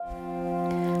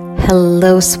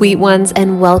Hello, sweet ones,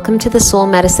 and welcome to the Soul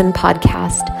Medicine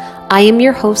Podcast. I am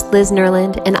your host, Liz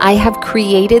Nerland, and I have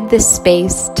created this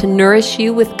space to nourish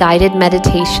you with guided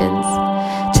meditations,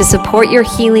 to support your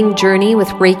healing journey with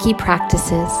Reiki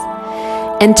practices,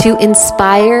 and to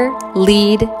inspire,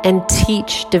 lead, and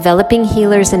teach developing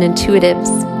healers and intuitives.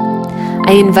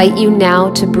 I invite you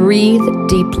now to breathe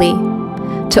deeply,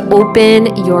 to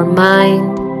open your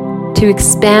mind, to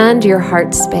expand your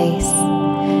heart space,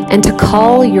 and to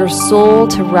call your soul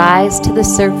to rise to the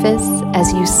surface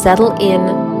as you settle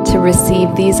in to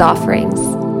receive these offerings.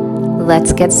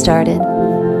 Let's get started.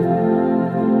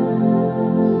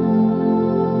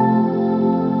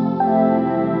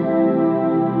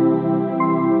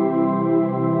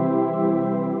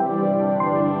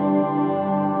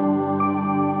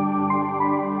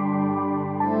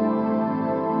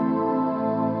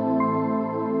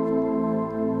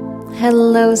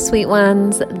 Hello, sweet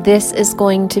ones. This is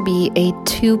going to be a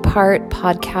two-part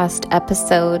podcast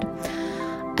episode.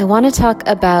 I want to talk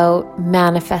about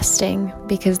manifesting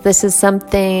because this is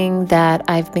something that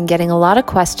I've been getting a lot of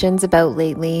questions about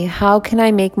lately. How can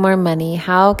I make more money?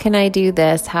 How can I do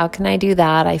this? How can I do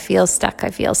that? I feel stuck.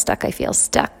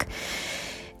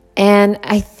 And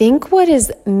I think what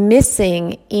is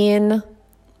missing in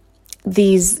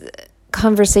these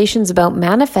conversations about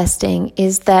manifesting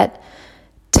is that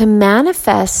to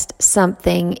manifest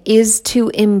something is to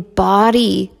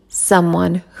embody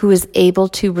someone who is able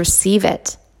to receive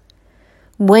it.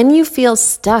 When you feel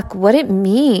stuck, what it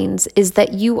means is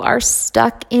that you are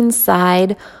stuck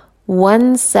inside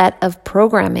one set of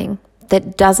programming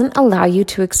that doesn't allow you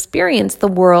to experience the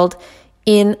world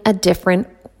in a different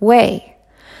way.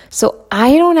 So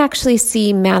I don't actually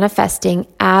see manifesting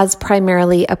as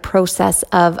primarily a process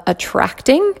of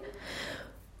attracting.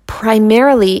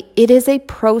 Primarily, it is a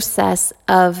process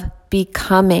of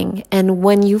becoming. And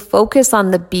when you focus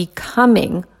on the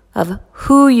becoming of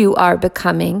who you are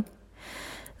becoming,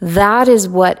 that is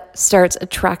what starts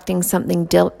attracting something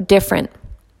different.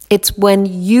 It's when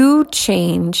you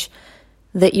change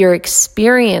that your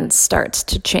experience starts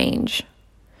to change.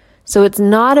 So it's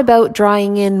not about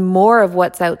drawing in more of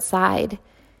what's outside.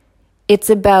 It's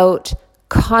about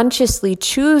consciously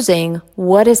choosing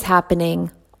what is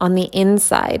happening on the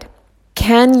inside.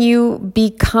 Can you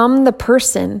become the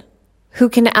person who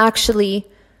can actually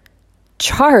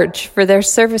charge for their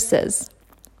services,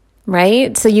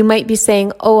 right? So you might be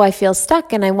saying, I feel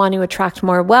stuck and I want to attract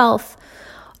more wealth.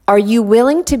 Are you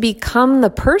willing to become the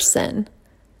person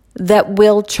that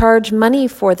will charge money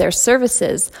for their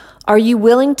services? Are you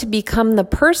willing to become the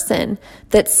person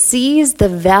that sees the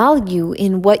value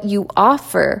in what you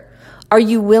offer? Are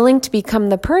you willing to become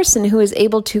the person who is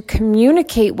able to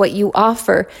communicate what you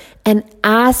offer and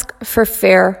ask for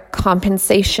fair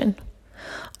compensation?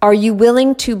 Are you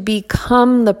willing to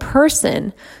become the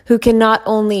person who can not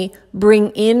only bring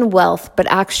in wealth, but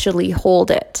actually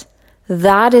hold it?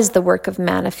 That is the work of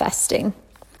manifesting.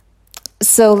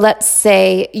 So let's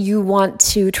say you want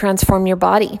to transform your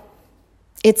body.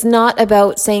 It's not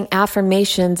about saying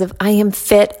affirmations of I am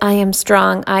fit, I am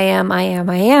strong, I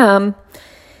am.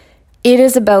 It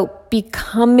is about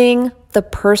becoming the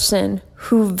person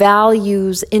who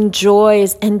values,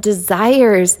 enjoys, and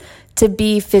desires to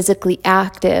be physically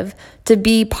active, to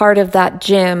be part of that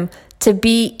gym, to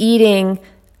be eating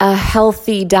a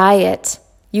healthy diet.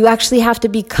 You actually have to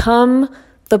become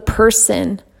the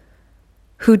person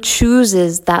who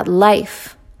chooses that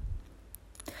life.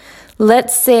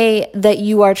 Let's say that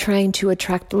you are trying to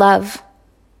attract love.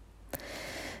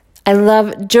 I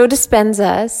love Joe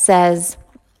Dispenza says,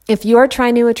 if you are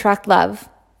trying to attract love,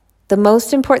 the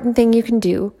most important thing you can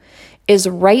do is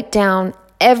write down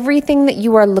everything that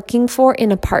you are looking for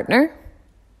in a partner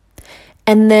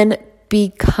and then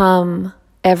become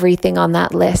everything on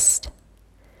that list.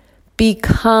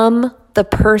 Become the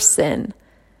person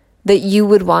that you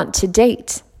would want to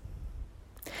date.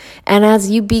 And as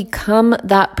you become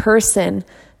that person,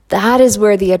 that is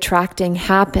where the attracting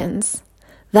happens.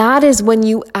 That is when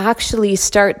you actually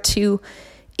start to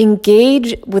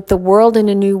engage with the world in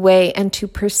a new way and to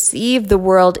perceive the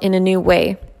world in a new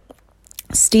way.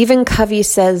 Stephen Covey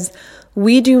says,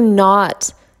 we do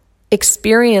not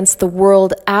experience the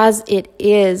world as it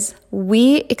is.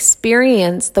 We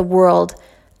experience the world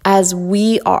as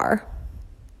we are.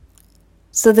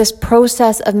 So this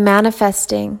process of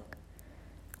manifesting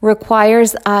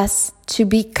requires us to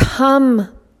become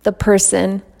the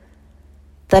person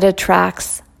that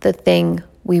attracts the thing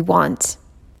we want.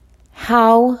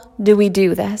 How do we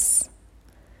do this?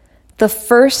 The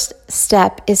first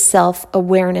step is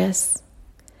self-awareness.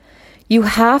 You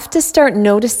have to start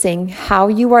noticing how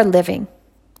you are living.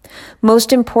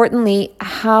 Most importantly,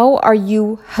 how are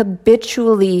you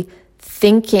habitually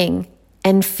thinking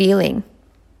and feeling?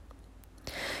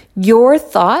 Your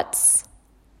thoughts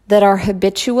that are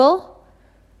habitual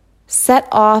set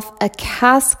off a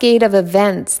cascade of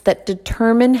events that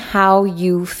determine how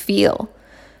you feel.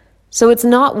 So it's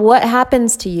not what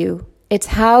happens to you, it's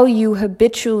how you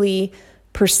habitually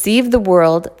perceive the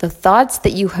world, the thoughts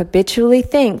that you habitually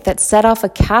think that set off a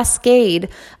cascade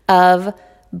of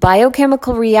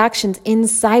biochemical reactions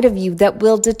inside of you that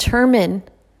will determine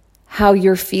how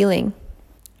you're feeling.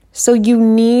 So you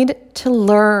need to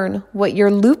learn what your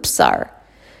loops are.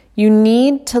 You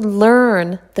need to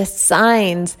learn the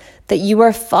signs that you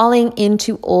are falling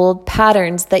into old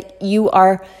patterns, that you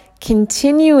are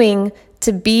continuing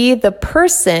to be the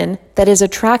person that is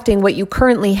attracting what you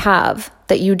currently have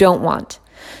that you don't want.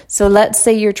 So let's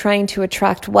say you're trying to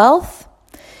attract wealth.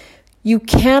 You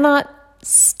cannot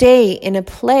stay in a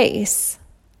place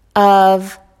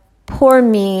of poor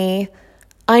me,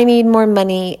 I need more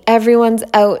money, everyone's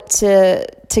out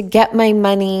to get my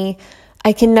money,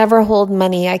 I can never hold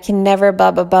money, I can never blah,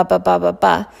 blah, blah, blah, blah, blah,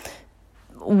 blah.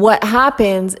 What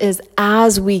happens is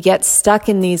as we get stuck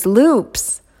in these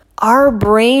loops, our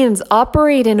brains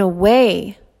operate in a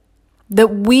way that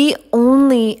we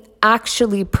only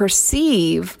actually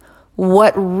perceive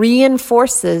what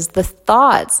reinforces the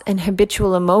thoughts and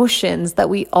habitual emotions that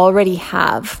we already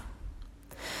have.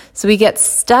 So we get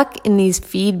stuck in these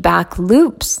feedback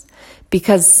loops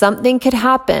because something could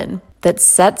happen that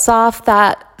sets off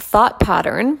that thought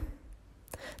pattern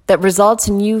that results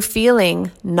in you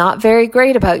feeling not very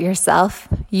great about yourself,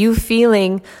 you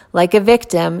feeling like a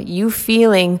victim, you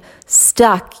feeling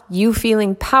stuck, you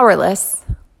feeling powerless.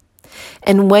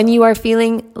 And when you are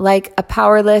feeling like a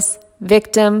powerless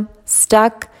victim,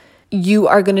 stuck, you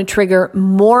are going to trigger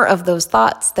more of those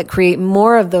thoughts that create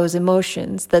more of those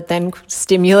emotions that then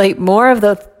stimulate more of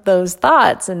those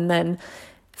thoughts and then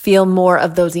feel more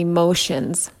of those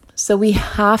emotions. So we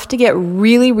have to get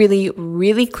really, really,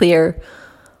 really clear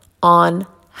on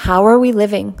how are we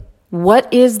living?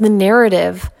 What is the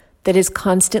narrative that is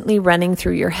constantly running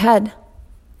through your head?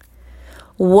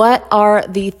 What are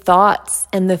the thoughts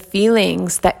and the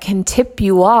feelings that can tip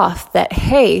you off that,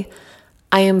 hey,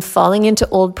 I am falling into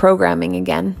old programming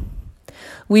again?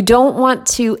 We don't want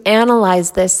to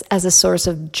analyze this as a source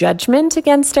of judgment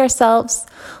against ourselves.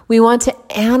 We want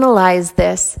to analyze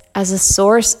this as a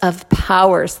source of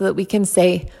power so that we can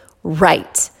say,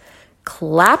 right,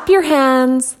 clap your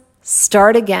hands,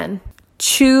 start again.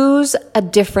 Choose a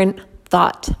different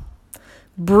thought.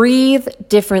 Breathe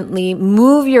differently,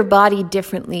 move your body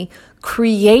differently,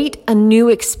 create a new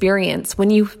experience. When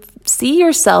you see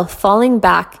yourself falling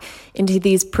back into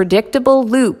these predictable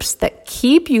loops that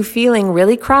keep you feeling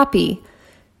really crappy,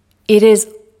 it is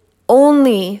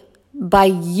only by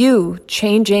you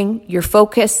changing your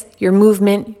focus, your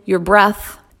movement, your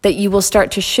breath, that you will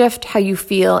start to shift how you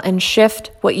feel and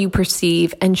shift what you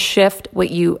perceive and shift what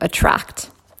you attract.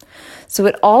 So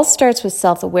it all starts with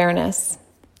self-awareness.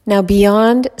 Now,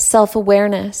 beyond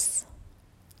self-awareness,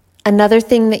 another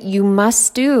thing that you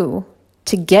must do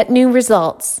to get new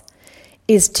results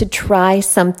is to try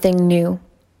something new.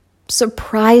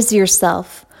 Surprise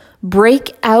yourself.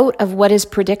 Break out of what is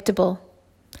predictable.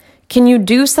 Can you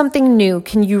do something new?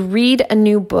 Can you read a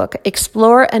new book,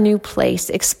 explore a new place,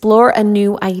 explore a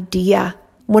new idea?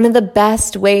 One of the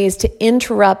best ways to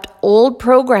interrupt old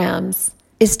programs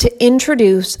is to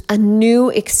introduce a new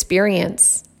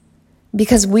experience.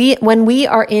 Because when we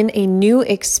are in a new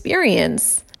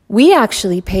experience, we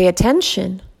actually pay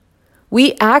attention.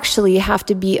 We actually have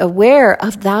to be aware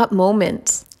of that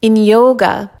moment. In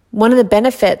yoga, one of the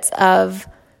benefits of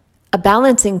a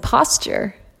balancing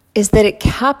posture is that it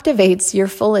captivates your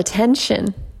full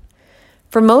attention.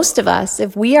 For most of us,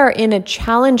 if we are in a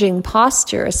challenging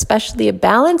posture, especially a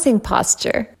balancing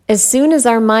posture, as soon as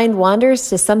our mind wanders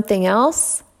to something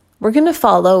else, we're going to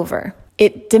fall over.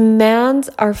 It demands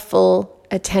our full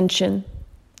attention,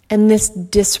 and this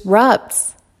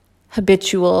disrupts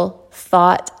habitual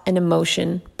thought and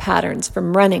emotion patterns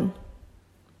from running.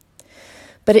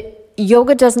 But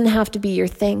yoga doesn't have to be your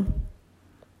thing.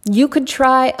 You could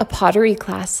try a pottery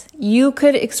class. You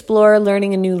could explore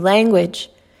learning a new language.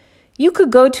 You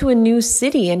could go to a new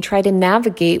city and try to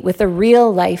navigate with a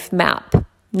real life map,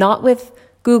 not with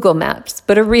Google Maps,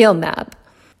 but a real map.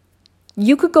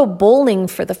 You could go bowling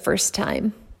for the first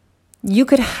time. You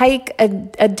could hike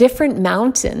a different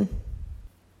mountain.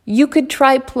 You could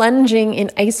try plunging in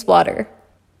ice water.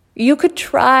 You could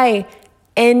try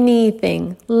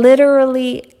anything,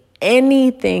 literally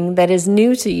anything that is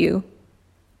new to you.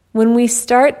 When we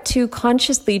start to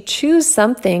consciously choose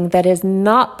something that is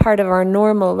not part of our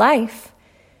normal life,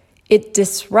 it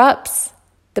disrupts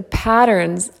the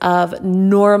patterns of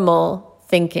normal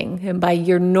thinking. And by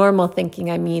your normal thinking,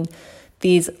 I mean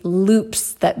these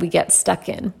loops that we get stuck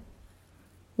in.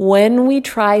 When we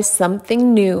try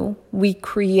something new, we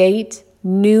create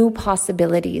new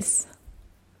possibilities.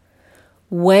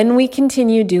 When we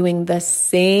continue doing the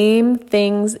same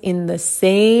things in the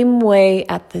same way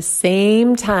at the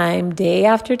same time, day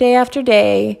after day after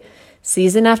day,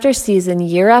 season after season,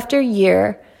 year after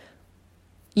year,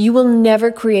 you will never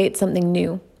create something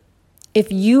new.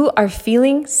 If you are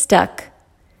feeling stuck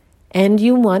and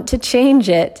you want to change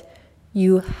it,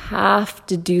 you have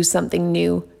to do something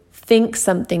new, think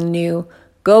something new,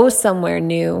 go somewhere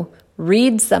new,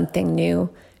 read something new,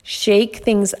 shake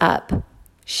things up.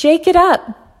 Shake it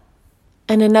up.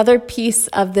 And another piece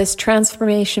of this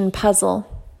transformation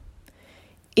puzzle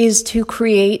is to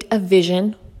create a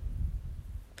vision.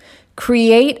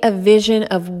 Create a vision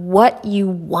of what you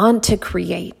want to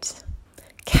create.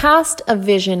 Cast a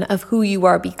vision of who you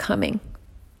are becoming.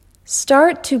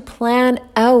 Start to plan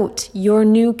out your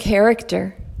new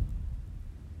character.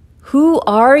 Who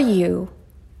are you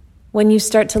when you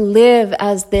start to live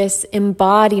as this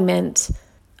embodiment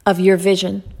of your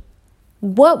vision?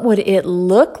 What would it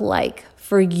look like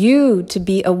for you to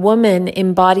be a woman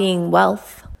embodying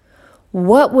wealth?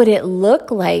 What would it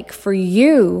look like for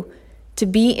you to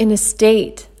be in a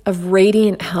state of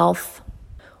radiant health?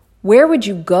 Where would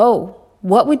you go?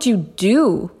 What would you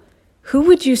do? Who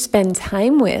would you spend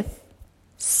time with?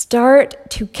 Start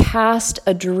to cast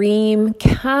a dream,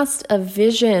 cast a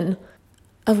vision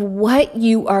of what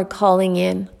you are calling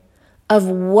in, of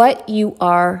what you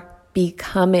are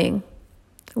becoming.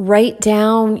 Write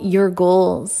down your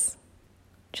goals.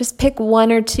 Just pick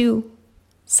one or two.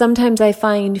 Sometimes I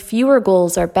find fewer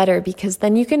goals are better because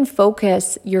then you can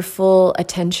focus your full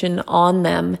attention on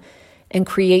them and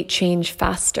create change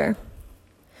faster.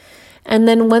 And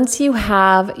then once you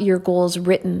have your goals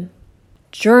written,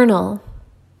 journal.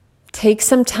 Take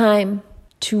some time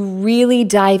to really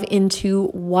dive into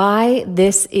why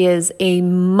this is a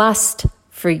must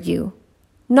for you.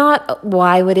 Not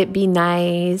why would it be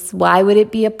nice? Why would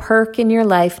it be a perk in your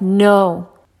life? No,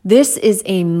 this is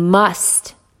a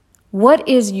must. What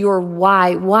is your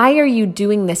why? Why are you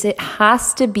doing this? It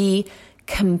has to be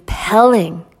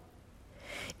compelling.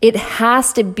 It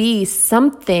has to be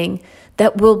something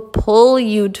that will pull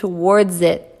you towards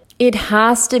it. It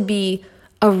has to be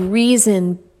a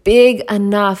reason big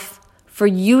enough for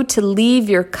you to leave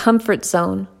your comfort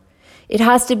zone. It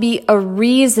has to be a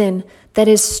reason that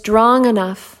is strong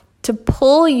enough to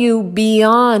pull you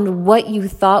beyond what you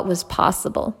thought was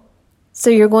possible. So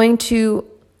you're going to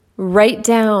write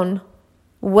down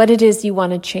what it is you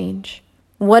want to change,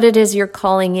 what it is you're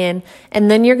calling in,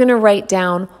 and then you're going to write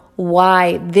down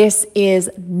why this is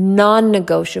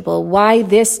non-negotiable, why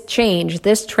this change,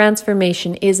 this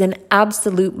transformation is an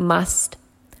absolute must.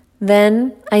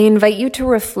 Then I invite you to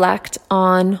reflect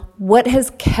on what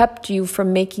has kept you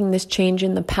from making this change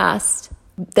in the past.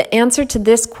 The answer to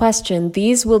this question,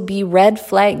 these will be red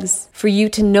flags for you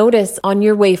to notice on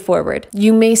your way forward.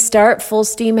 You may start full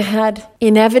steam ahead.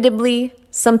 Inevitably,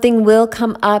 something will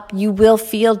come up. You will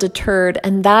feel deterred.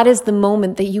 And that is the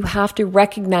moment that you have to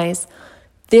recognize,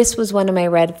 this was one of my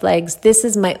red flags. This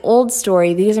is my old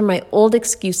story. These are my old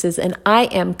excuses. And I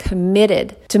am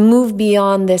committed to move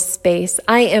beyond this space.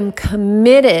 I am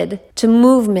committed to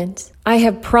movement. I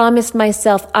have promised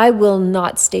myself I will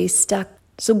not stay stuck.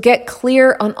 So get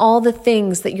clear on all the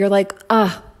things that you're like,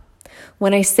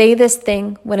 when I say this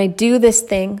thing, when I do this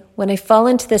thing, when I fall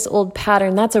into this old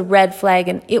pattern, that's a red flag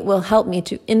and it will help me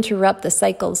to interrupt the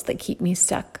cycles that keep me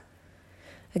stuck.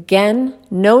 Again,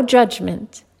 no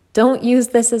judgment. Don't use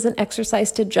this as an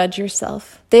exercise to judge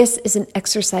yourself. This is an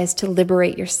exercise to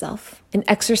liberate yourself, an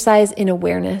exercise in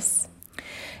awareness.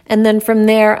 And then from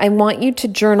there, I want you to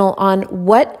journal on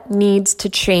what needs to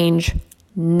change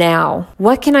now.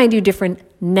 What can I do different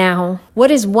now?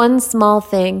 What is one small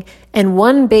thing and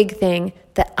one big thing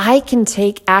that I can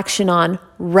take action on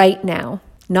right now?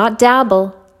 Not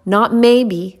dabble, not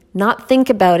maybe, not think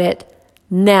about it,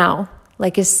 now.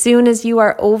 Like as soon as you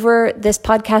are over this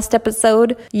podcast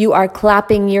episode, you are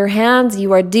clapping your hands,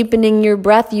 you are deepening your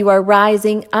breath, you are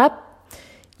rising up,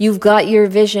 you've got your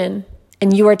vision,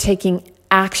 and you are taking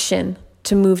action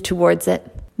to move towards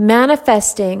it.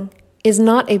 Manifesting is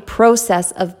not a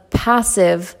process of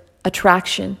passive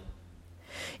attraction.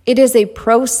 It is a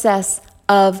process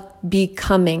of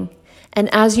becoming. And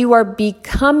as you are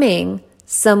becoming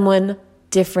someone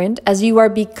different, as you are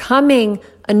becoming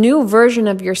a new version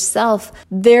of yourself,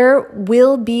 there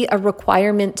will be a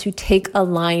requirement to take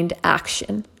aligned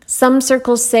action. Some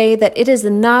circles say that it is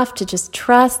enough to just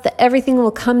trust that everything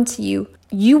will come to you.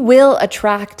 You will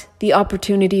attract the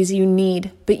opportunities you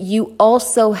need, but you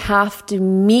also have to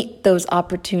meet those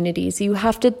opportunities. You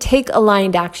have to take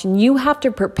aligned action. You have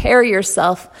to prepare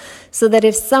yourself so that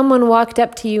if someone walked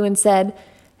up to you and said,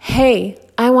 "Hey,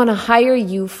 I want to hire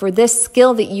you for this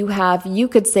skill that you have," you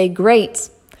could say, "Great.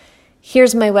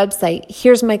 Here's my website.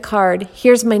 Here's my card.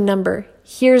 Here's my number.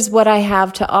 Here's what I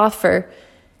have to offer."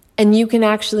 And you can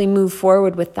actually move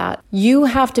forward with that. You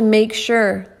have to make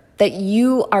sure that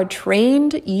you are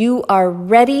trained, you are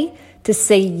ready to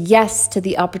say yes to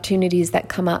the opportunities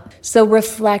that come up. So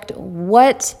reflect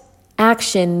what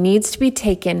action needs to be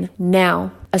taken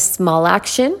now. A small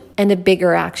action and a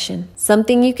bigger action.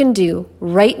 Something you can do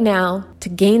right now to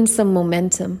gain some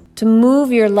momentum, to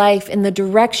move your life in the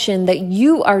direction that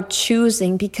you are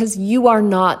choosing, because you are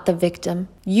not the victim.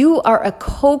 You are a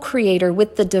co-creator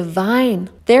with the divine.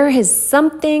 There is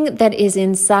something that is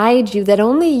inside you that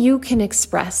only you can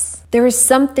express. There is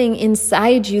something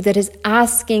inside you that is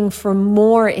asking for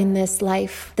more in this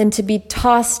life than to be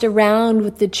tossed around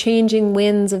with the changing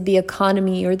winds of the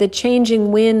economy or the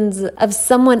changing winds of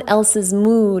someone else's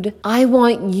mood. I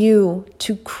want you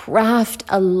to craft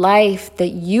a life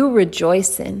that you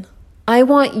rejoice in. I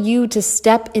want you to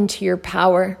step into your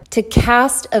power, to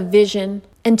cast a vision,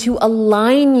 and to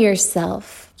align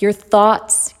yourself, your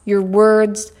thoughts, your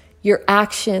words, your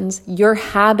actions, your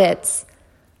habits.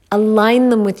 Align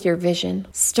them with your vision.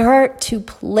 Start to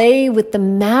play with the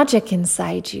magic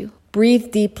inside you.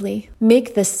 Breathe deeply.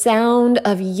 Make the sound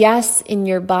of yes in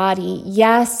your body.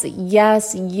 Yes,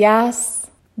 yes, yes.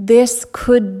 This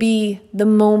could be the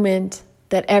moment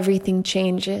that everything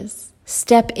changes.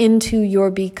 Step into your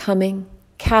becoming.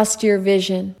 Cast your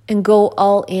vision and go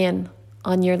all in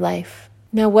on your life.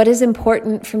 Now, what is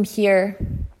important from here?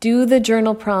 Do the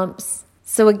journal prompts.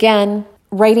 So again,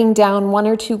 writing down 1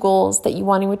 or 2 goals that you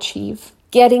want to achieve.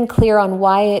 Getting clear on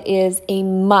why it is a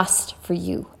must for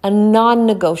you, a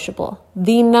non-negotiable,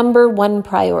 the number 1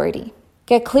 priority.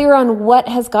 Get clear on what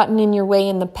has gotten in your way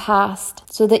in the past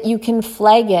so that you can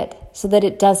flag it so that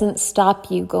it doesn't stop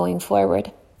you going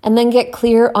forward. And then get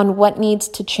clear on what needs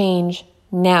to change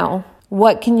now.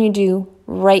 What can you do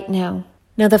right now?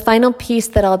 Now, the final piece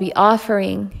that I'll be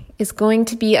offering is going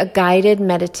to be a guided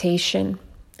meditation.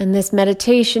 And this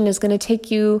meditation is going to take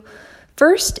you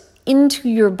first into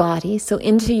your body, so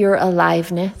into your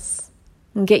aliveness,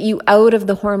 and get you out of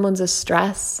the hormones of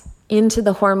stress, into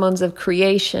the hormones of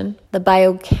creation, the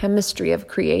biochemistry of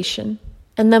creation.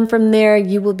 And then from there,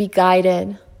 you will be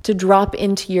guided to drop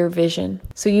into your vision.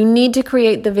 So you need to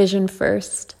create the vision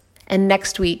first. And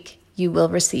next week, you will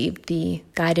receive the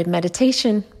guided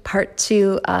meditation, part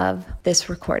 2 of this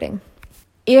recording.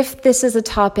 If this is a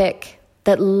topic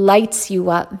that lights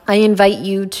you up, I invite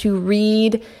you to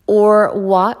read or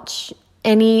watch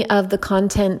any of the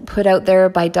content put out there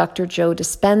by Dr. Joe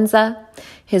Dispenza.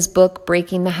 His book,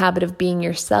 Breaking the Habit of Being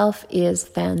Yourself, is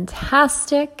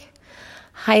fantastic.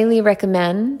 Highly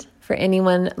recommend for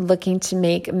anyone looking to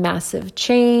make massive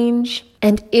change.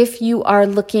 And if you are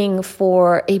looking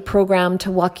for a program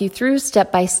to walk you through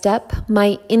step by step,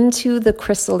 my Into the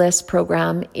Chrysalis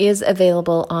program is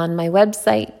available on my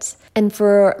website. And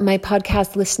for my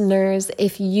podcast listeners,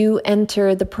 if you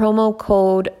enter the promo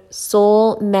code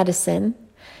Soul Medicine,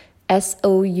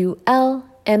 SOULMEDICINE,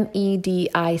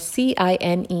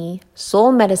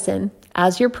 Soul Medicine,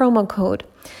 as your promo code,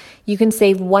 you can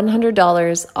save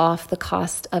 $100 off the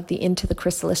cost of the Into the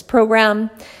Chrysalis program.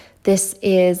 This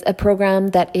is a program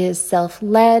that is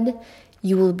self-led.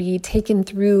 You will be taken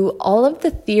through all of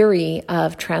the theory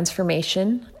of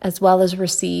transformation, as well as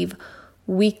receive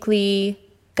weekly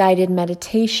guided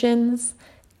meditations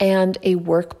and a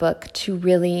workbook to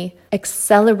really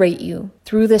accelerate you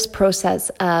through this process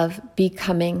of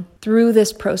becoming, through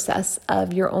this process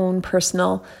of your own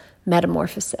personal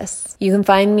metamorphosis. You can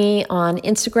find me on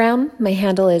Instagram. My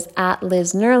handle is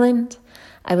 @LizNerland.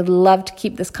 I would love to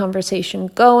keep this conversation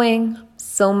going.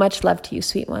 So much love to you,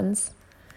 sweet ones.